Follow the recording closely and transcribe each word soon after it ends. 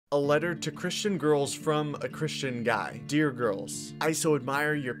A letter to Christian girls from a Christian guy. Dear girls, I so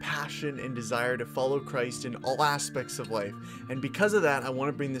admire your passion and desire to follow Christ in all aspects of life, and because of that, I want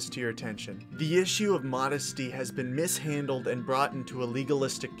to bring this to your attention. The issue of modesty has been mishandled and brought into a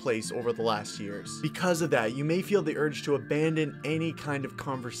legalistic place over the last years. Because of that, you may feel the urge to abandon any kind of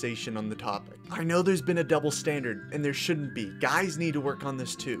conversation on the topic. I know there's been a double standard, and there shouldn't be. Guys need to work on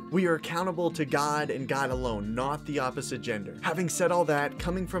this too. We are accountable to God and God alone, not the opposite gender. Having said all that,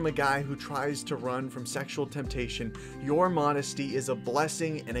 coming from a guy who tries to run from sexual temptation, your modesty is a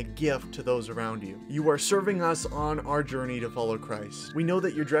blessing and a gift to those around you. You are serving us on our journey to follow Christ. We know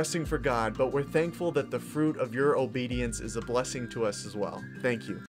that you're dressing for God, but we're thankful that the fruit of your obedience is a blessing to us as well. Thank you.